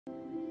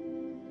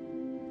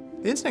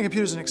The Internet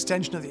Computer is an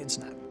extension of the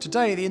Internet.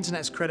 Today, the Internet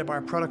is created by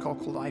a protocol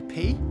called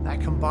IP that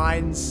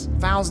combines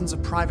thousands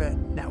of private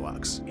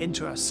networks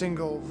into a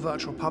single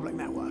virtual public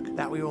network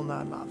that we all know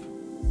and love.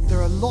 There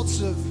are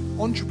lots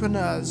of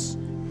entrepreneurs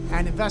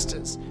and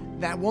investors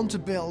that want to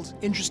build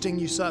interesting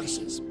new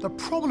services. The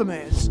problem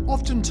is,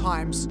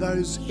 oftentimes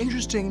those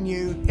interesting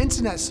new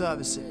internet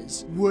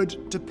services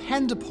would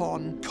depend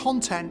upon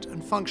content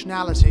and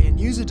functionality and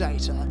user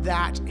data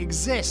that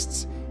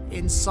exists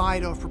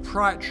inside of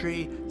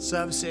proprietary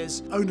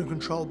services owned and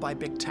controlled by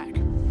big tech.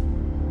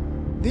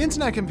 The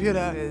Internet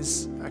Computer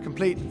is a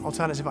complete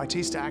alternative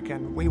IT stack,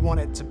 and we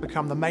want it to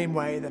become the main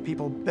way that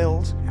people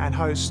build and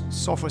host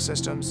software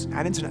systems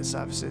and internet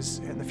services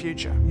in the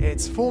future.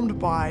 It's formed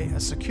by a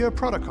secure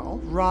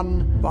protocol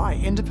run by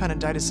independent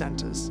data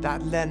centers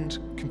that lend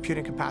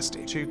computing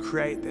capacity to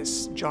create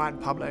this giant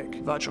public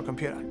virtual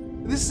computer.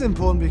 This is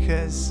important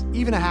because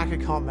even a hacker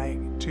can't make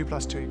 2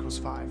 + 2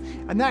 = 5.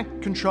 And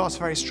that contrasts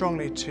very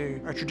strongly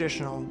to a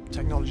traditional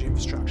technology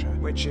infrastructure,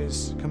 which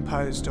is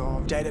composed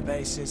of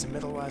databases and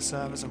middleware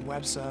servers and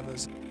web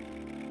servers.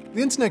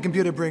 The Internet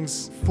Computer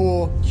brings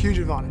 4 huge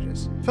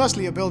advantages.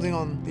 Firstly, you're building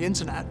on the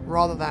internet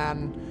rather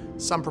than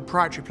some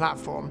proprietary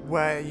platform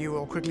where you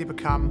will quickly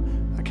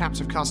become a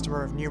captive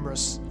customer of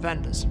numerous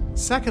vendors.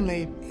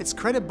 Secondly, it's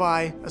created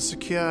by a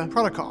secure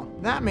protocol.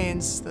 That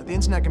means that the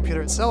Internet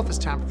Computer itself is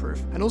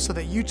tamper-proof, and also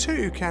that you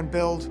too can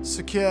build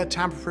secure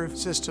tamper-proof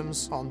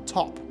systems on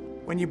top.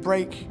 When you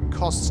break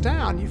costs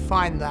down, you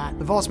find that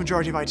the vast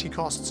majority of IT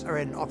costs are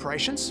in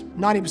operations.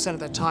 90% of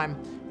their time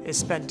is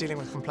spent dealing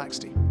with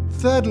complexity.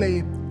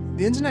 Thirdly,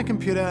 the Internet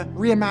Computer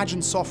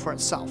reimagines software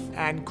itself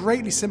and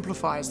greatly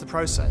simplifies the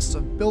process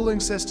of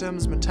building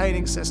systems,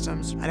 maintaining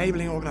systems,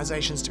 enabling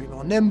organizations to be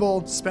more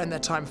nimble, spend their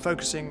time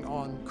focusing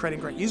on creating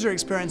great user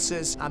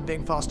experiences and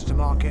being faster to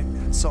market,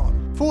 and so on.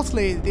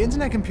 Fourthly, the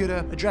Internet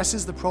Computer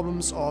addresses the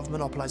problems of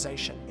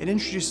monopolization. It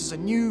introduces a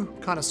new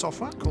kind of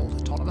software called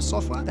autonomous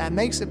software that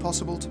makes it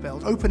possible to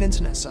build open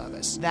internet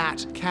service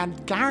that can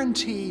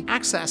guarantee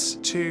access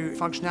to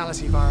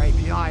functionality via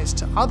APIs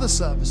to other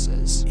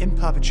services in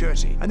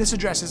perpetuity. And this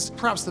addresses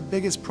perhaps the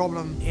biggest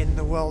problem in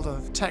the world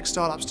of tech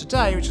startups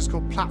today, which is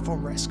called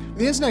platform risk.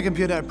 The Internet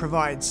Computer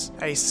provides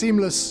a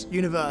seamless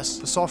universe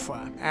for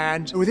software,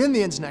 and within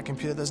the Internet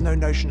Computer there's no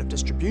notion of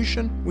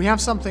distribution. We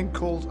have something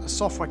called a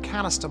software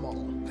canister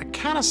model. A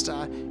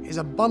canister is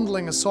a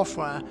bundling of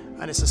software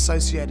and its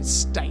associated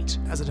state.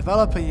 As a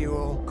developer, you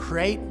will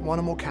create one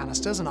or more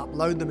canisters and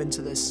upload them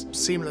into this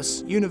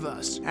seamless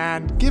universe.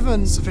 And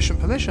given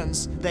sufficient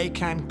permissions, they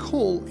can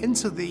call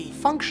into the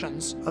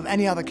functions of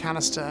any other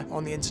canister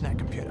on the Internet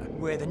Computer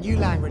with a new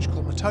language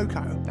called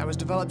Motoko that was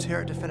developed here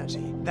at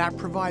DFINITY that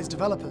provides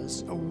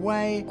developers a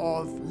way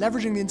of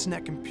leveraging the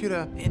Internet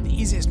Computer in the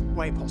easiest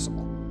way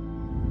possible.